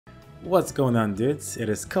What's going on, dudes? It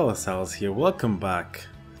is Kolosalus here. Welcome back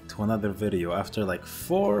to another video after like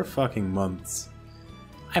 4 fucking months.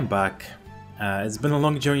 I'm back. It's been a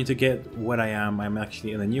long journey to get what I am. I'm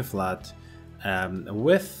actually in a new flat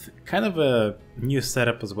with kind of a new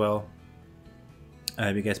setup as well.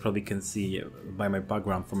 You guys probably can see by my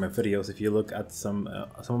background from my videos. If you look at some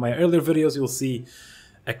of my earlier videos, you'll see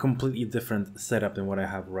a completely different setup than what I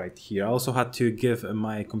have right here. I also had to give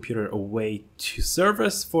my computer away to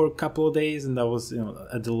service for a couple of days, and that was,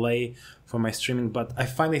 a delay for my streaming. But I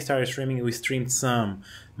finally started streaming. We streamed some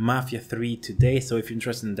Mafia 3 today, so if you're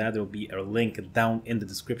interested in that, there will be a link down in the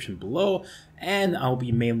description below. And I'll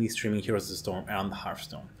be mainly streaming Heroes of the Storm and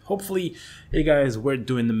Hearthstone. Hopefully, you guys were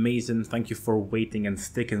doing amazing. Thank you for waiting and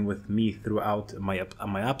sticking with me throughout my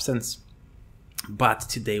absence. But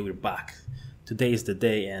today we're back. Today is the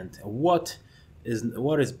day, and what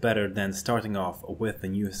is better than starting off with the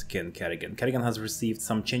new skin, Kerrigan. Kerrigan has received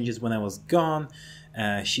some changes when I was gone.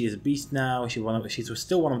 She is beast now. She's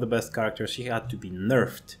still one of the best characters. She had to be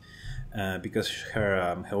nerfed because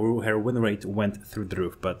her win rate went through the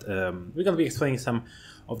roof. But we're gonna be explaining some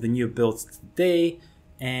of the new builds today,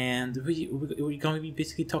 and we're gonna be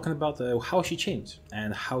basically talking about how she changed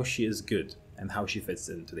and how she is good and how she fits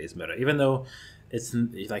in today's meta. Even though it's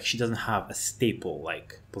like she doesn't have a staple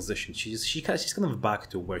like position. She's kind of back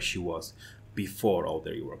to where she was before all the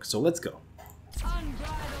rework. So let's go.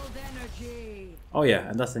 Unbridled energy. Oh yeah,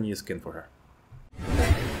 and that's the new skin for her.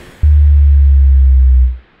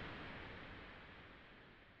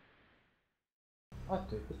 What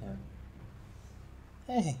do you have?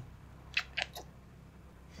 Hey.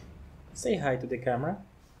 Say hi to the camera.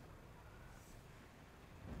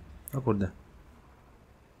 Oh kurde.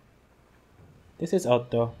 This is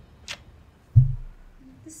Otto.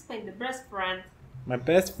 This is my best friend. My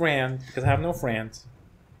best friend, because I have no friends.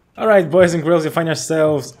 Alright, boys and girls, you find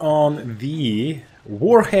yourselves on the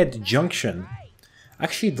Warhead Junction.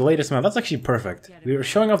 Actually, the latest map. That's actually perfect. We were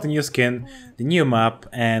showing off the new skin, the new map,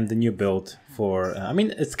 and the new build for... I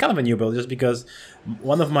mean, it's kind of a new build just because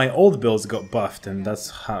one of my old builds got buffed, and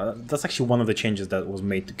that's actually one of the changes that was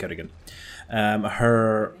made to Kerrigan.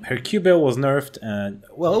 Her Q build was nerfed, and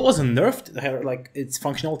well, it wasn't nerfed. Its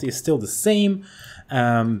functionality is still the same,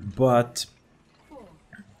 but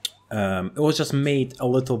it was just made a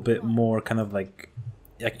little bit more kind of like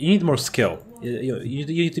you need more skill. You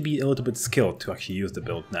need to be a little bit skilled to actually use the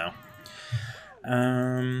build now.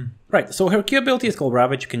 Right, so her Q ability is called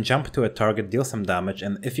Ravage. You can jump to a target, deal some damage,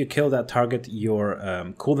 and if you kill that target, your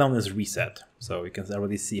cooldown is reset. So you can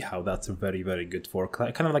already see how that's very, very good for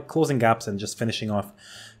kind of like closing gaps and just finishing off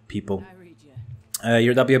people.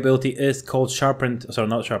 Your W ability is called Sharpened, sorry,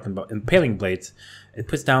 not Sharpened, but Impaling Blades. It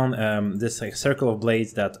puts down this like circle of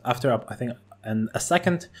blades that after, I think, in a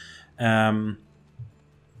second, it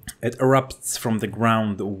erupts from the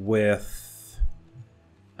ground with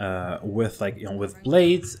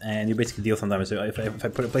blades, and you basically deal some damage. So if I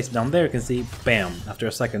place it down there, you can see, bam! After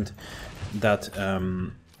a second, that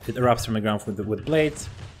it erupts from the ground with blades.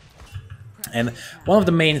 And one of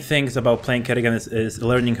the main things about playing Kerrigan is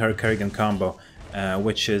learning her Kerrigan combo,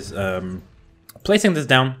 which is placing this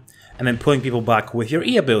down and then pulling people back with your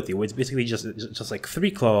E ability, which is basically just like 3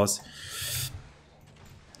 claws.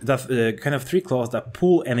 That kind of 3 claws that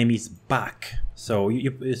pull enemies back. So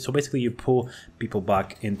basically you pull people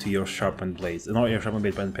back into your sharpened blades, not your sharpened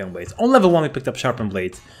blades, but impaling blades. On level 1 we picked up sharpened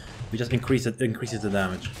blades. We just increases the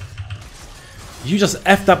damage. You just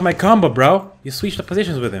effed up my combo, bro. You switched the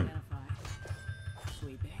positions with him.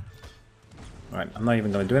 Alright, I'm not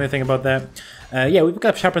even gonna do anything about that. Yeah, we picked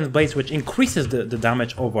up sharpened blades, which increases the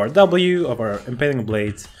damage of our W, of our impaling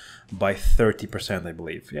blades, by 30%, I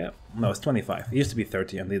believe. Yeah, no, it's 25. It used to be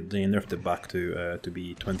 30, and they nerfed it back to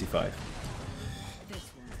be 25.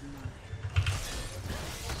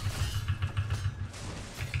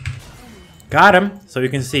 Got him! So you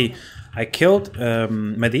can see, I killed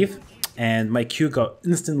Medivh, and my Q got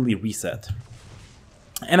instantly reset.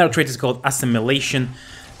 And our trait is called Assimilation.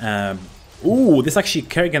 Ooh, this actually,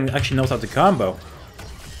 Kerrigan actually knows how to combo.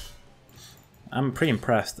 I'm pretty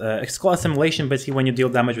impressed. It's called Assimilation. Basically, when you deal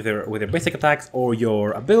damage with your basic attacks or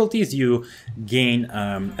your abilities, you gain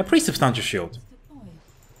a pretty substantial shield.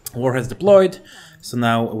 War has deployed, so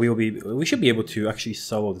now we should be able to actually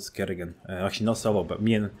solo this Kerrigan. Actually, not solo, but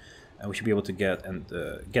me and we should be able to get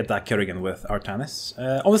that Kerrigan with Artanis.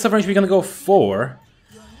 On the sub-range, we're gonna go for.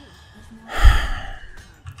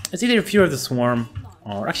 It's either Fury of the Swarm,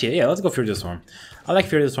 or actually, yeah, let's go Fury of the Swarm. I like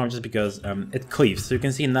Fury of the Swarm just because it cleaves. So you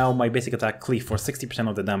can see now my basic attack cleave for 60%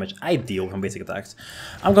 of the damage I deal from basic attacks.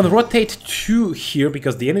 I'm gonna rotate to here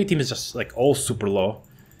because the enemy team is just like all super low.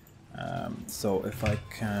 So if I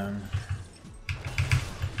can...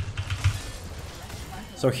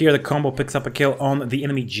 So here the combo picks up a kill on the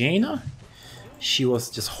enemy Jaina. She was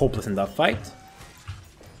just hopeless in that fight.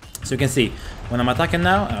 So you can see, when I'm attacking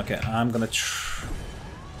now, okay, I'm gonna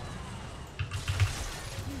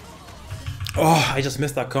oh, I just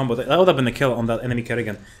missed that combo. That would have been a kill on that enemy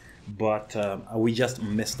Kerrigan. But we just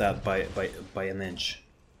missed that by an inch.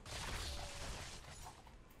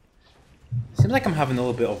 Seems like I'm having a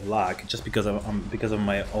little bit of lag just because of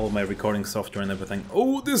all my recording software and everything.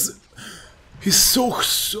 Oh, this... He's so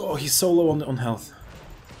low on health.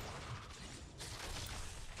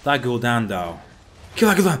 That Gul'dan though. Kill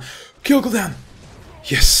that Gul'dan! Kill Gul'dan!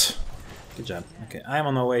 Yes! Good job. Okay, I am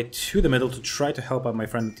on my way to the middle to try to help out my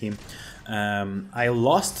friendly team. I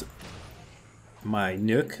lost my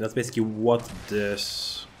nuke. That's basically what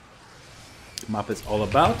this map is all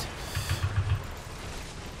about.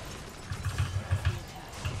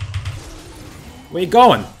 Where you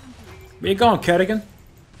going? Where you going, Kerrigan?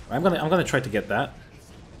 I'm gonna try to get that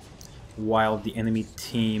while the enemy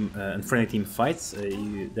team and friendly team fights.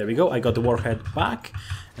 There we go. I got the warhead back,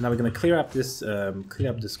 and now we're gonna clear up this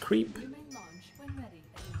creep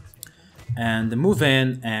and move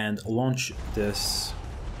in and launch this.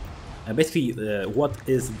 Basically, what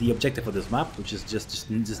is the objective of this map, which is just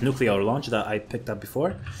this nuclear launch that I picked up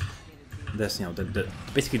before. This, you know,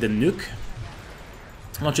 basically the nuke.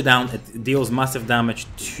 Launch it down. It deals massive damage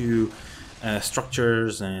to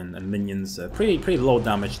structures and minions. Pretty low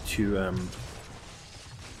damage to.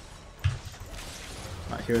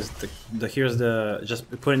 Here's the just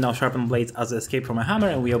putting down sharpened blades as an escape from a hammer,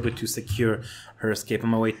 and we're able to secure her escape on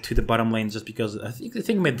my way to the bottom lane. Just because I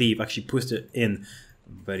think Medivh actually pushed it in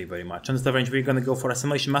very much. On this range, we're gonna go for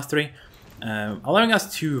assimilation mastery, allowing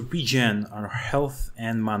us to regen our health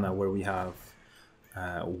and mana where we have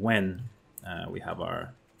when we have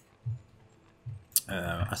our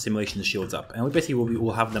assimilation shields up, and we basically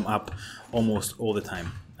will have them up almost all the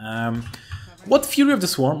time. What Fury of the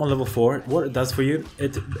Swarm on level 4, what it does for you,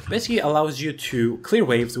 it basically allows you to clear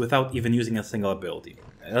waves without even using a single ability.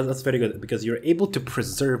 That's very good because you're able to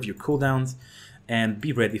preserve your cooldowns and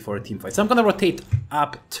be ready for a team fight. So I'm gonna rotate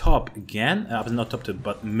up top again, not top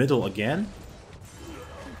but middle again.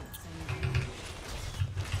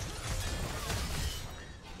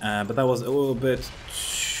 But that was a little bit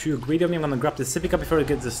too greedy of me. I'm gonna grab the Civica before it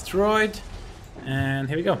gets destroyed. And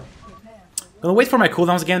here we go. I'm gonna wait for my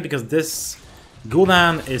cooldowns again because this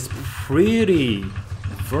Gul'dan is pretty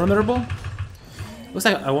vulnerable. Looks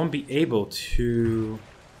like I won't be able to...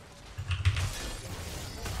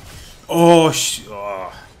 Oh,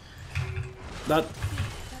 that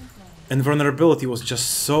invulnerability was just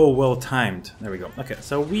so well timed. There we go. Okay,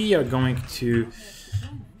 so we are going to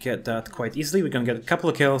get that quite easily. We're gonna get a couple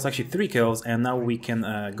of kills, actually 3 kills, and now we can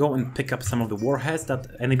go and pick up some of the warheads that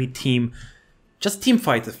enemy team just team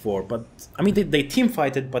fighted for. But I mean, they team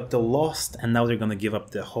fighted, but they lost, and now they're gonna give up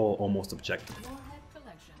the whole almost objective.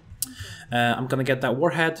 I'm gonna get that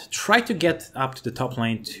warhead, try to get up to the top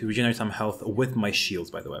lane to regenerate some health with my shields,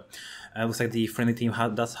 by the way. Looks like the friendly team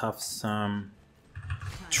does have some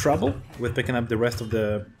trouble with picking up the rest of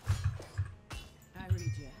the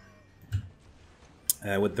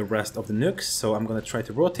nukes, so I'm gonna try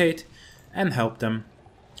to rotate and help them.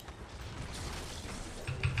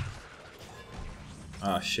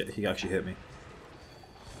 Oh shit, he actually hit me.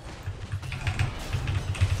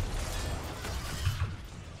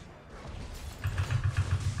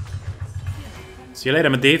 See you later,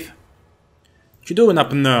 Medivh. What you doing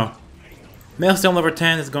up in there? Maelstrom level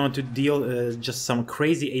 10 is going to deal just some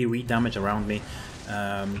crazy AoE damage around me.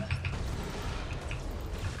 Damn,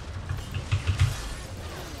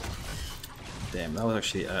 that was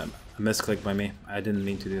actually a misclick by me. I didn't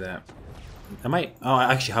mean to do that. Am I? Oh,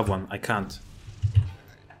 I actually have one. I can't.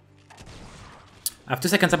 I have 2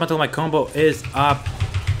 seconds up until my combo is up.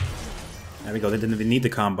 There we go. They didn't even need the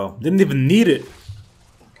combo. Didn't even need it.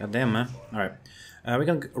 God damn, man. Alright. We're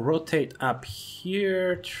gonna rotate up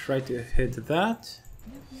here. Try to hit that.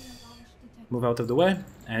 Move out of the way.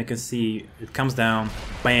 And you can see it comes down.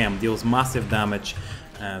 Bam! Deals massive damage.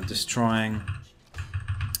 Destroying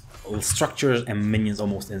structures and minions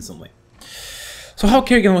almost instantly. So how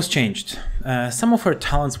Kerrigan was changed. Some of her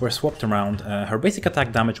talents were swapped around. Her basic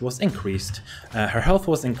attack damage was increased. Her health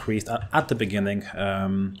was increased at the beginning. I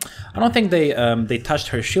don't think they touched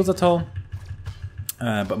her shields at all.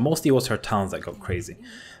 But mostly it was her talents that got crazy.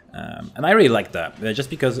 And I really like that. Just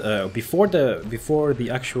because before the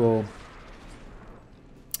actual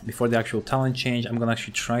talent change, I'm gonna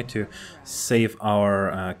actually try to save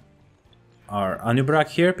our Anub'arak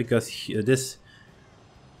here, because this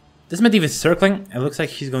This Medivh is circling. It looks like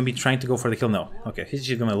he's going to be trying to go for the kill. No. Okay, he's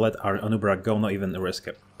just going to let our Anub'arak go, not even risk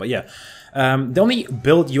it. But yeah, the only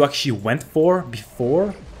build you actually went for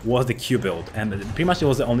before was the Q build. And pretty much it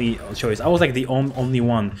was the only choice. I was like the only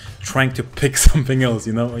one trying to pick something else,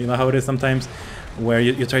 you know? You know how it is sometimes where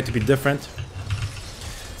you try to be different.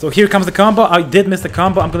 So here comes the combo. I did miss the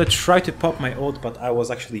combo. I'm going to try to pop my ult, but I was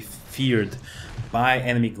actually feared by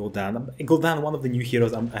enemy Gul'dan. Gul'dan, one of the new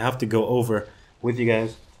heroes I have to go over with you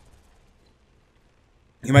guys.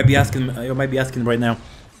 You might be asking right now,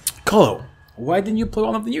 Kolo, why didn't you play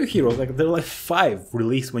one of the new heroes? Like there are like 5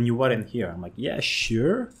 released when you weren't here. I'm like, yeah,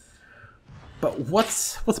 sure. But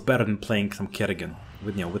what's better than playing some Kerrigan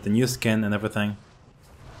with with the new skin and everything,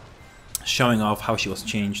 showing off how she was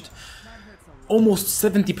changed. Almost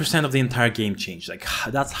 70% of the entire game changed. Like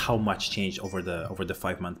that's how much changed over the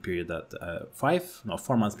 5-month period that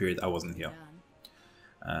 4 months period I wasn't here.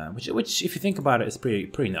 Which, if you think about it, is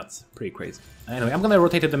pretty nuts, pretty crazy. Anyway, I'm gonna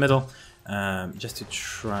rotate to the middle, just to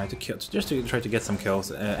try to get some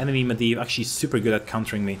kills. Enemy Medivh actually super good at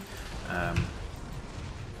countering me.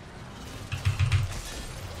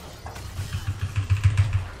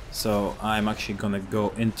 So I'm actually gonna go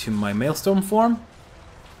into my Maelstrom form.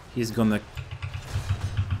 He's gonna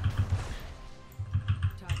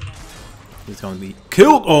be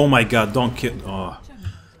killed. Oh my god! Don't kill. Oh.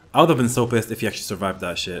 I would have been so pissed if he actually survived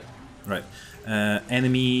that shit. Right.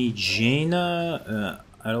 Enemy Jaina,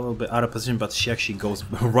 a little bit out of position, but she actually goes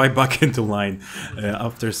right back into line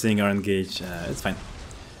after seeing her engage. It's fine.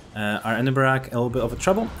 Our Anub'arak, a little bit of a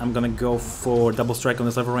trouble. I'm gonna go for double strike on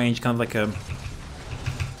this level range, kind of like a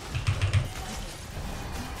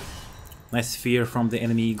nice sphere from the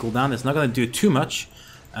enemy Gul'dan. It's not gonna do too much,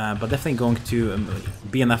 but definitely going to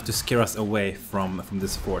be enough to scare us away from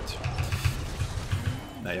this fort.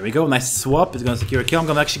 There we go, nice swap. It's gonna secure a kill.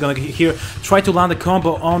 I'm actually gonna here try to land a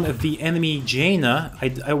combo on the enemy Jaina.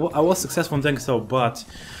 I was successful in doing so, but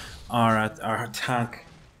our tank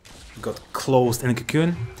got closed in a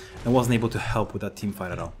cocoon and wasn't able to help with that team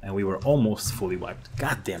fight at all. And we were almost fully wiped.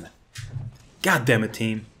 God damn it. God damn it,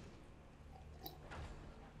 team.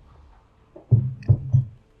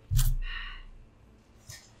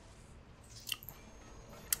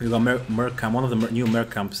 We got Mercam, one of the new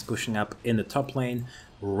Mercamps pushing up in the top lane.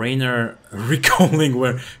 Raynor recalling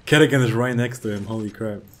where Kerrigan is right next to him. Holy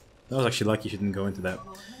crap. That was actually lucky she didn't go into that.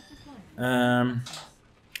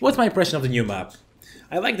 What's my impression of the new map?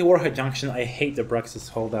 I like the Warhead Junction. I hate the Brux's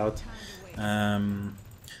holdout. The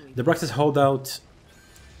Brux's holdout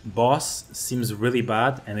boss seems really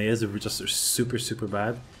bad, and it is just super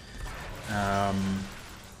bad.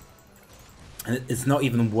 And it's not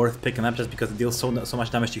even worth picking up just because it deals so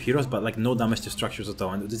much damage to heroes, but like no damage to structures at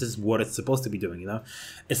all. And this is what it's supposed to be doing, you know.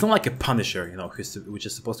 It's not like a Punisher, you know, which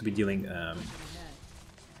is supposed to be dealing,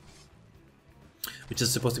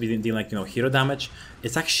 like, you know, hero damage.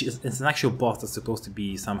 It's an actual boss that's supposed to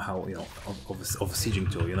be somehow, you know, of a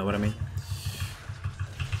sieging tool. You know what I mean?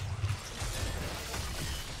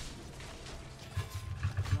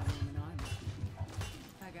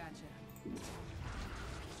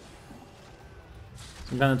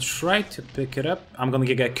 I'm gonna try to pick it up. I'm gonna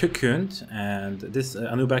get cocooned, and this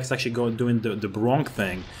Anub'arak is actually doing the wrong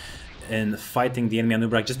thing in fighting the enemy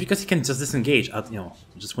Anub'arak just because he can just disengage at, you know,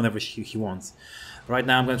 just whenever he wants. Right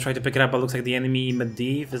now I'm gonna try to pick it up, but it looks like the enemy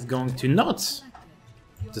Medivh is going to not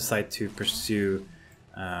decide to pursue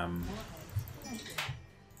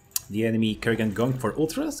the enemy Kerrigan going for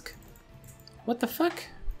Ultralisk. What the fuck?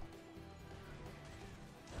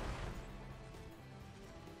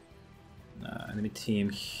 Enemy team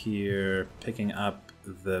here picking up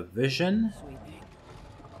the vision.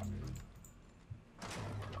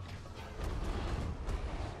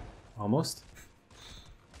 Almost.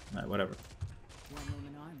 Alright, whatever.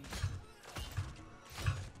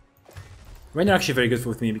 Raynor actually very good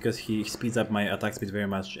with me because he speeds up my attack speed very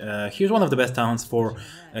much. Here's one of the best talents for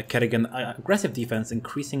Kerrigan. Aggressive defense,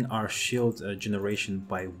 increasing our shield generation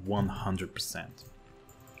by 100%.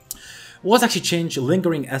 Was actually changed.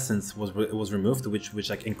 Lingering Essence was removed, which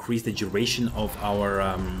like increased the duration of our.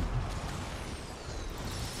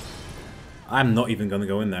 I'm not even gonna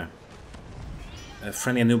go in there.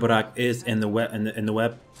 Friendly Anub'arak is in the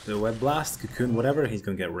web blast cocoon, whatever. He's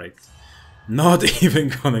gonna get raped. Not even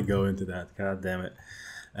gonna go into that. God damn it.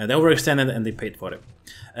 They overextended and they paid for it.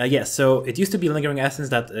 Yeah, so it used to be Lingering Essence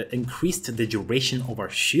that increased the duration of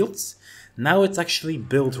our shields. Now it's actually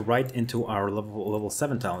built right into our level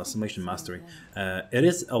 7 talent, Assimilation Mastery. It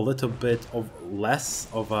is a little bit of less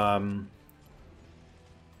of an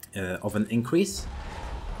increase,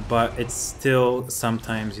 but it's still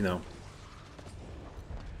sometimes, you know,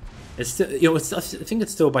 It's still, you know, I think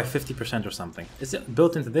it's still by 50% or something. Is it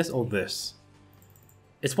built into this or this?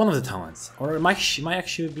 It's one of the talents, or it might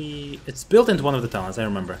actually be. It's built into one of the talents. I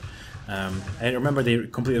remember. I remember they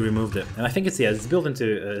completely removed it, and I think it's built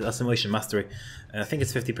into assimilation mastery. I think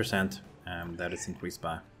it's 50% that it's increased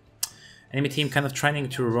by. Enemy team kind of trying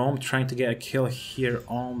to roam, trying to get a kill here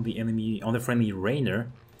on the friendly Rainer,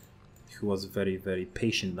 who was very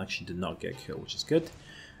patient and actually did not get a kill, which is good.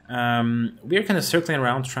 We're kind of circling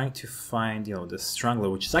around trying to find, you know, the strangler,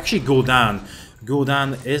 which is actually Gul'dan.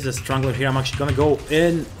 Gul'dan is the strangler here. I'm actually gonna go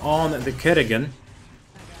in on the Kerrigan.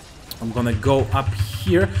 I'm gonna go up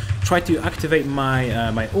here, try to activate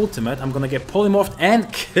my my ultimate. I'm gonna get polymorphed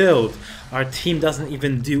and killed. Our team doesn't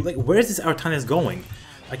even do, like, where is this Artanis going?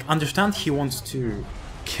 Like, understand he wants to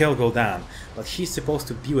kill Gul'dan, but he's supposed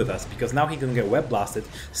to be with us because now he's gonna get web blasted,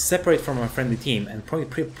 separate from our friendly team, and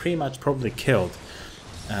pretty much killed.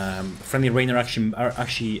 Friendly Rainer are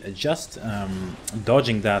actually just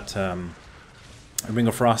dodging that Ring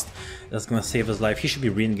of Frost. That's gonna save his life. He should be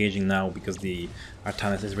re-engaging now because the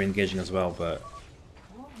Artanis is re-engaging as well, but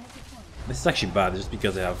this is actually bad just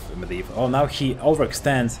because they have medieval. Oh, now he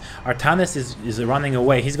overextends. Artanis is running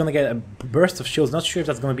away. He's gonna get a burst of shields. Not sure if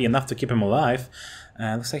that's gonna be enough to keep him alive.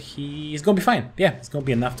 Looks like he's gonna be fine. Yeah, it's gonna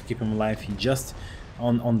be enough to keep him alive. He just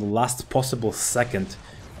on the last possible second.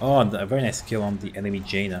 Oh, a very nice kill on the enemy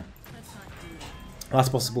Jaina.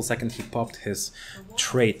 Last possible second he popped his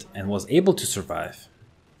trait and was able to survive.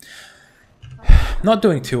 Not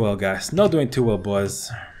doing too well, guys. Not doing too well,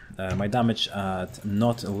 boys. My damage at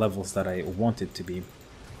not levels that I want it to be.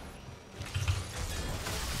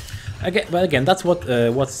 But again, that's what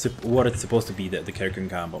it's supposed to be, the Kerrigan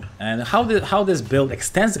combo. And how this build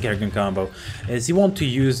extends the Kerrigan combo is you want to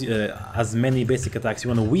use as many basic attacks. You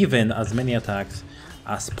want to weave in as many attacks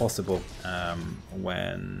as possible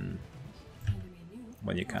when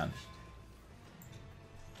you can.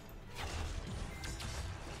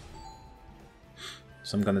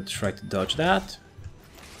 So I'm gonna try to dodge that.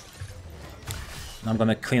 I'm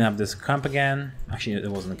gonna clean up this camp again. Actually,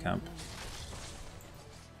 it wasn't a camp.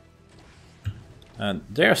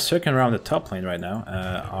 They are circling around the top lane right now.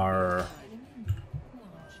 I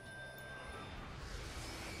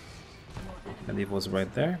believe it was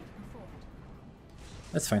right there.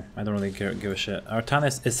 That's fine. I don't really give a shit.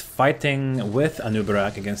 Artanis is fighting with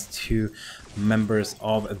Anubarak against two members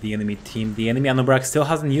of the enemy team. The enemy Anubarak still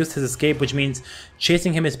hasn't used his escape, which means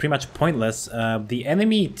chasing him is pretty much pointless. The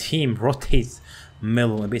enemy team rotates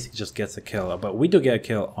middle and basically just gets a kill. But we do get a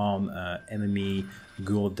kill on enemy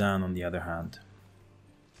Gul'dan on the other hand.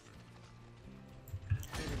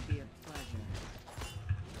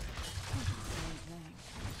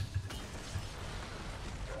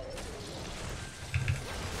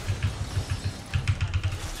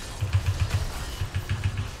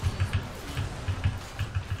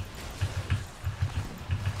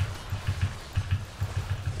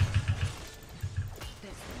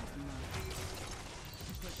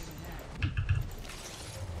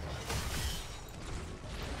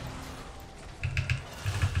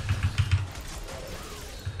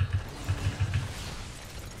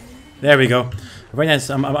 There we go. Very nice.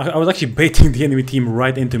 I was actually baiting the enemy team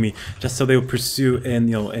right into me, just so they would pursue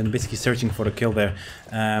and basically searching for the kill there.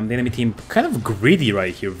 The enemy team kind of greedy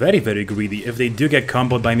right here, very greedy. If they do get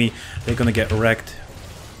comboed by me, they're gonna get wrecked.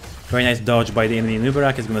 Very nice dodge by the enemy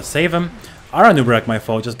Anubarak is gonna save him. Our Anubarak might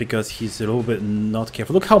fall just because he's a little bit not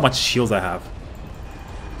careful. Look how much shields I have.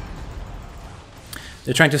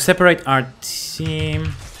 They're trying to separate our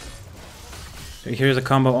team. Here's a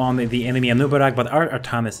combo on the enemy Anubarak, but our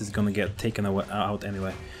Artanis is gonna get taken out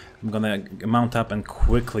anyway. I'm gonna mount up and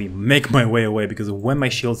quickly make my way away because when my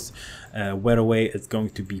shields wear away, it's going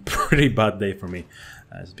to be a pretty bad day for me.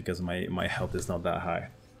 Just because my health is not that high.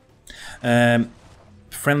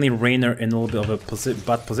 Friendly Rainer in a little bit of a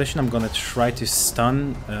bad position. I'm gonna try to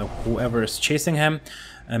stun whoever is chasing him,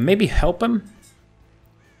 maybe help him.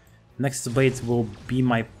 Next blades will be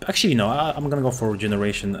my... Actually, no, I'm gonna go for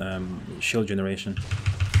generation, shield generation.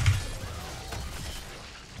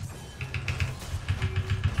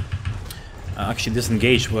 Actually,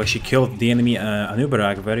 disengage will actually kill the enemy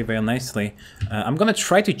Anubarak very nicely. I'm gonna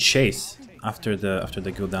try to chase after the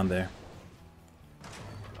Gul'dan there.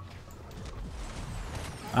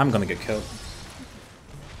 I'm gonna get killed.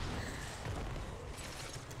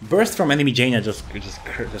 Burst from enemy Jaina just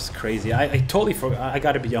crazy. I totally forgot. I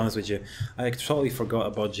gotta be honest with you. I totally forgot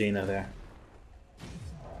about Jaina there.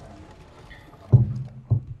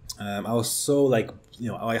 I was so like you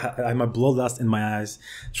know, I had my bloodlust in my eyes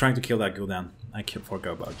trying to kill that Gul'dan. I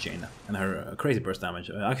forgot about Jaina and her crazy burst damage.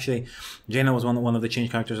 Actually, Jaina was one of the change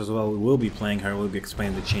characters as well. We will be playing her. We'll be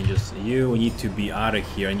explaining the changes. You need to be out of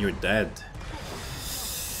here, and you're dead.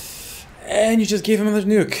 And you just gave him another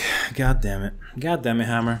nuke. God damn it. God damn it,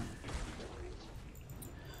 Hammer.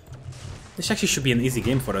 This actually should be an easy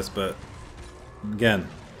game for us, but again,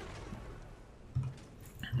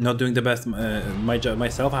 not doing the best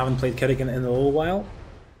myself. I haven't played Kerrigan in a little while.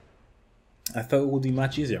 I thought it would be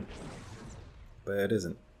much easier, but it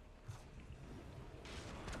isn't.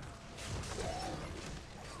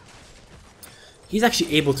 He's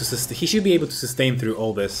actually able to sustain. He should be able to sustain through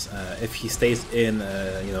all this if he stays in,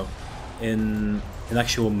 you know, in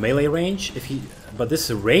actual melee range. If he, but this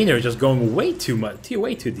Rainer is just going way too much,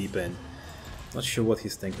 way too deep in. Not sure what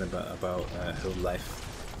he's thinking about his life.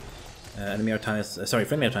 Enemy Artanis, sorry,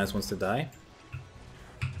 friendly Artanis wants to die.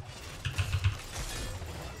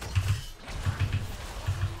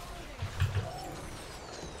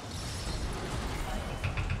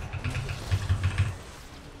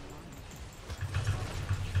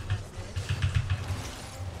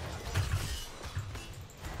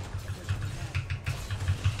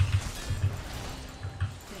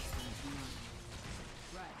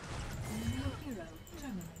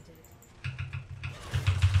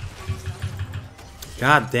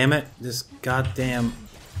 God damn it, this goddamn...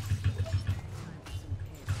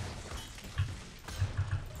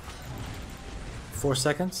 $4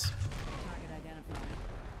 seconds?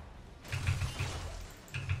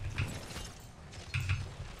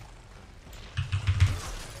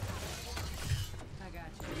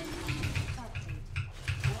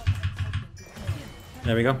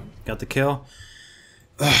 There we go, got the kill.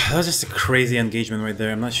 That was just a crazy engagement right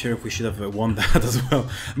there. I'm not sure if we should have won that as well.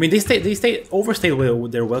 I mean, they overstayed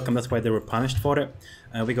with their welcome. That's why they were punished for it.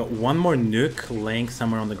 We got one more nuke laying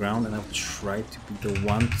somewhere on the ground, and I'll try to be the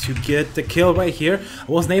one to get the kill right here.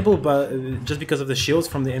 I wasn't able, but just because of the shields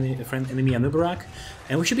from the enemy Anubarak,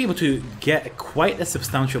 and we should be able to get quite a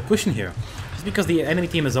substantial push in here. Just because the enemy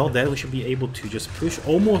team is all dead, we should be able to just push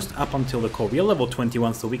almost up until the core. We are level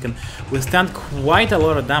 21, so we can withstand quite a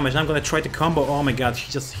lot of damage. I'm gonna try to combo. Oh my god,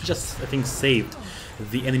 he just I think saved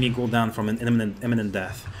the enemy Gul'dan from an imminent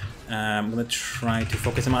death. I'm gonna try to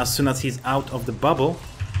focus him as soon as he's out of the bubble.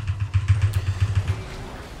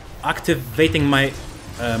 Activating my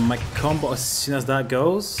my combo as soon as that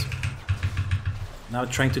goes. Now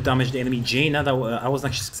trying to damage the enemy Jaina. That I was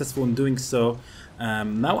actually successful in doing so.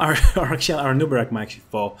 Now our Nubarak might actually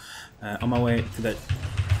fall. On my way to that.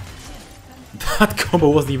 That combo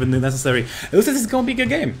wasn't even necessary. It looks like this is gonna be a good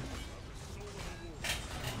game.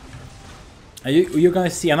 You're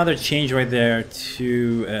gonna see another change right there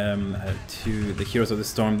to the Heroes of the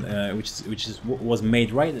Storm, which was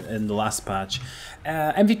made right in the last patch.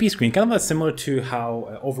 MVP screen, kind of similar to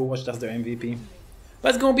how Overwatch does their MVP. But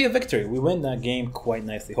it's gonna be a victory. We win that game quite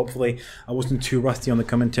nicely. Hopefully, I wasn't too rusty on the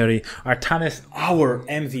commentary. Artanis, our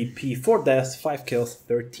MVP, 4 deaths, 5 kills,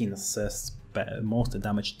 13 assists, most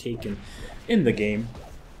damage taken in the game.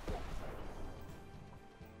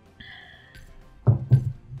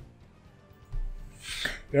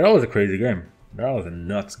 Yeah, that was a crazy game. That was a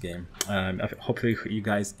nuts game. Hopefully you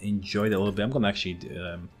guys enjoyed it a little bit. I'm gonna actually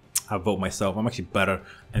vote myself. I'm actually better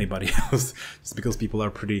than anybody else, just because people are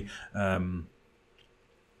pretty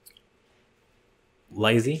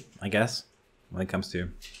lazy, I guess, when it comes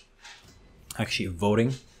to actually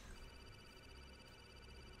voting.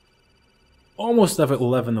 Almost level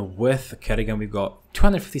 11 with Kerrigan. We've got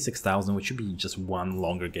 256,000, which should be just one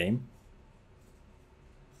longer game.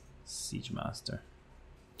 Siege Master.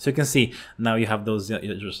 So you can see now you have those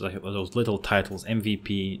just like those little titles: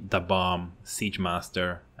 MVP, the Bomb, Siege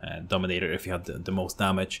Master, and Dominator. If you have the most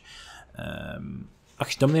damage,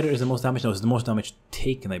 actually Dominator is the most damage. No, it's the most damage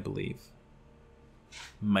taken, I believe.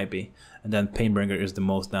 Might be, and then Painbringer is the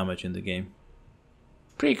most damage in the game.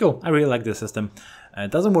 Pretty cool. I really like this system. It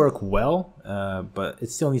doesn't work well, but it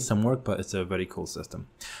still needs some work. But it's a very cool system.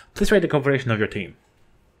 Please rate the configuration of your team.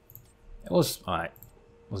 It was alright.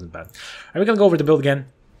 Wasn't bad. Alright, we're gonna go over the build again.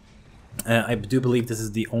 I do believe this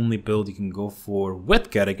is the only build you can go for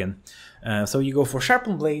with Kerrigan. So you go for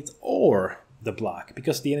Sharpened Blades or the Black,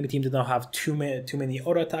 because the enemy team did not have too many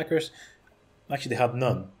auto attackers. Actually, they had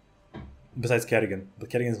none besides Kerrigan, but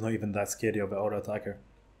Kerrigan is not even that scary of an auto attacker.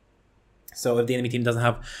 So if the enemy team doesn't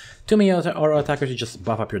have too many auto attackers, you just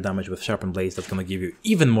buff up your damage with Sharpened Blades. That's gonna give you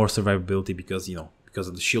even more survivability because because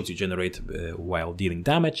of the shields you generate while dealing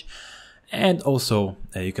damage. And also,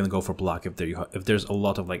 you can go for block if there's a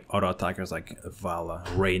lot of like auto attackers like Vala,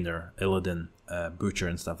 Rainer, Illidan, butcher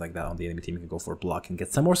and stuff like that on the enemy team. You can go for block and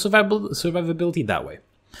get some more survivability that way.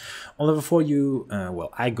 On level 4,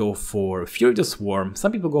 well, I go for Fury the Swarm.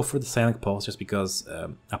 Some people go for the Silent Pulse just because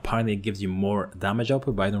apparently it gives you more damage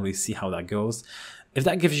output, but I don't really see how that goes. If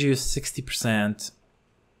that gives you 60%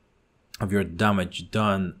 of your damage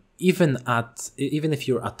done, even if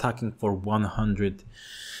you're attacking for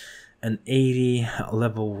 180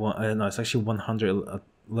 level 1, no, it's actually 100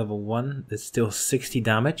 level 1, it's still 60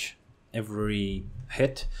 damage every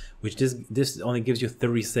hit, which this only gives you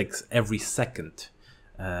 36 every second.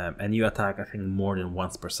 And you attack, I think, more than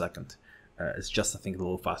once per second. It's just, I think, a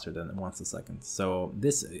little faster than once a second. So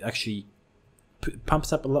this actually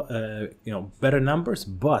pumps up a lot, better numbers.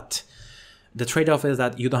 But the trade-off is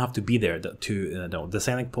that you don't have to be there the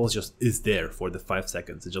Silent Pulse just is there for the 5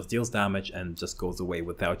 seconds. It just deals damage and just goes away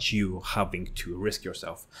without you having to risk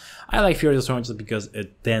yourself. I like Fury of the Storm just because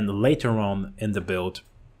it then later on in the build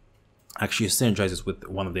actually synergizes with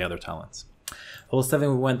one of the other talents. Level 7,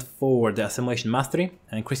 we went for the Assimilation Mastery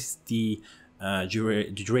and increases the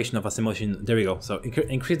duration of assimilation. There we go. So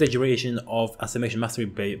increase the duration of Assimilation Mastery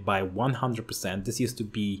by 100%. This used to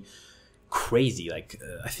be crazy. Like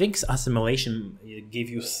I think assimilation gave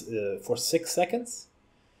you for 6 seconds,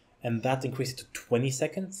 and that increased to 20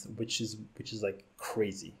 seconds, which is like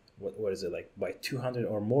crazy. What is it, like by 200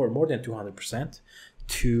 or more than 200%,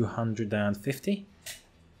 250.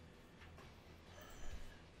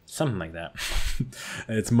 Something like that.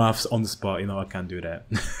 It's maths on the spot, I can't do that.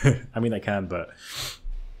 I mean, I can, but...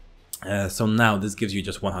 so now this gives you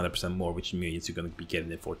just 100% more, which means you're going to be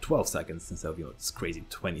getting it for 12 seconds instead of, this crazy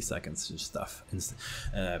 20 seconds and stuff.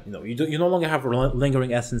 You no longer have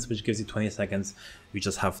Lingering Essence, which gives you 20 seconds. You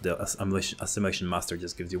just have the Assimilation Master,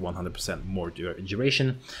 just gives you 100% more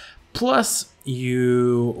duration. Plus,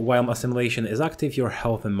 while Assimilation is active, your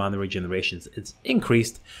health and mana regenerations is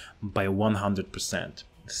increased by 100%.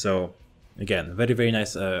 So again, very, very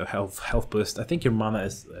nice health boost. I think your mana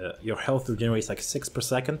is your health regenerates like 6 per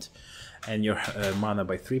second, and your mana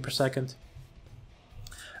by 3 per second.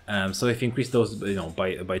 So if you increase those,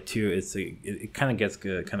 by 2, it kind of gets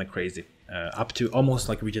kind of crazy, up to almost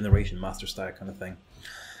like regeneration master style kind of thing.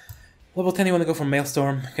 Level 10, you want to go for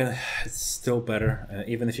Maelstrom. It's still better,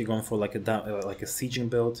 even if you're going for like a sieging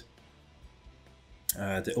build.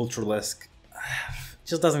 The Ultralisk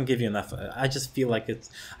just doesn't give you enough. I feel like it's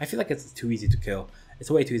too easy to kill. It's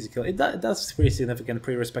way too easy to kill. It does pretty significant,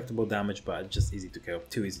 pretty respectable damage, but just easy to kill.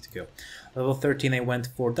 Too easy to kill. Level 13, I went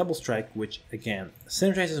for Double Strike, which again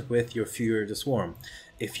synergizes with your Fury of the Swarm.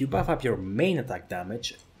 If you buff up your main attack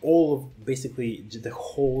damage, basically the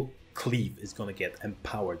whole cleave is gonna get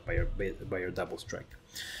empowered by your Double Strike.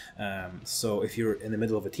 So if you're in the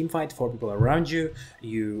middle of a team fight, 4 people around you,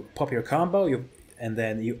 you pop your combo, and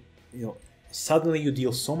then suddenly you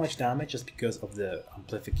deal so much damage just because of the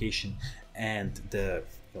amplification and the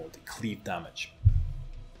cleave damage.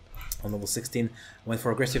 On level 16, went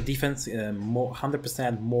for aggressive defense,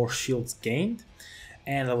 100% more shields gained,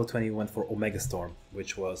 and level 20 went for Omega Storm,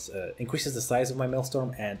 which was increases the size of my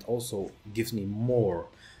Maelstrom and also gives me more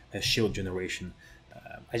shield generation.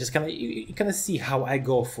 I just you kind of see how I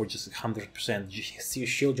go for just 100%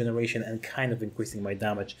 shield generation and kind of increasing my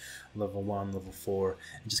damage, level 1, level 4,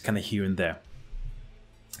 and just kind of here and there.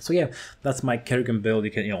 So yeah, that's my Kerrigan build.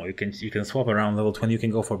 You can swap around. Level 20, you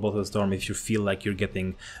can go for both of the Storm if you feel like you're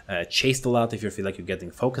getting chased a lot. If you feel like you're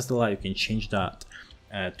getting focused a lot, you can change that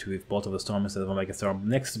to both of the Storm instead of Omega Storm.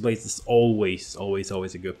 Next Blaze is always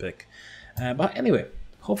a good pick. But anyway,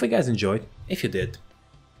 hopefully you guys enjoyed. If you did,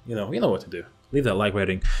 you know what to do. Leave that like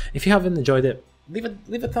rating. If you haven't enjoyed it,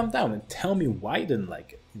 leave a thumb down and tell me why you didn't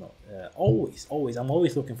like it. I'm always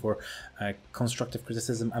looking for constructive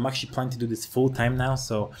criticism. I'm actually planning to do this full time now,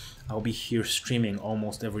 so I'll be here streaming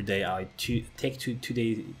almost every day. I take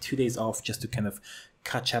two days off just to kind of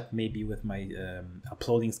catch up maybe with my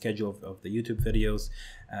uploading schedule of the YouTube videos.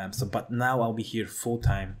 But now I'll be here full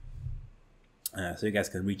time. So you guys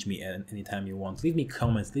can reach me at any time you want. Leave me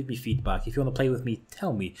comments, leave me feedback. If you want to play with me,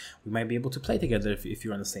 tell me. We might be able to play together if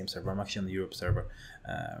you're on the same server. I'm actually on the Europe server.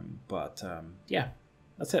 Yeah,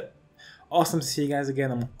 that's it. Awesome to see you guys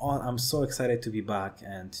again. I'm so excited to be back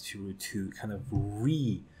and to kind of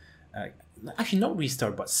actually not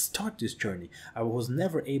restart, but start this journey. I was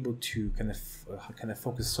never able to kind of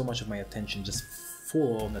focus so much of my attention, just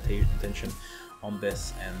full on attention on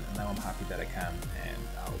this, and now I'm happy that I can, and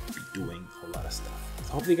I'll be doing a lot of stuff.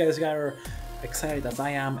 So hopefully you guys are excited as I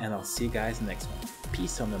am, and I'll see you guys next one.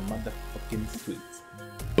 Peace on the motherfucking streets.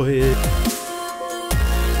 Bye.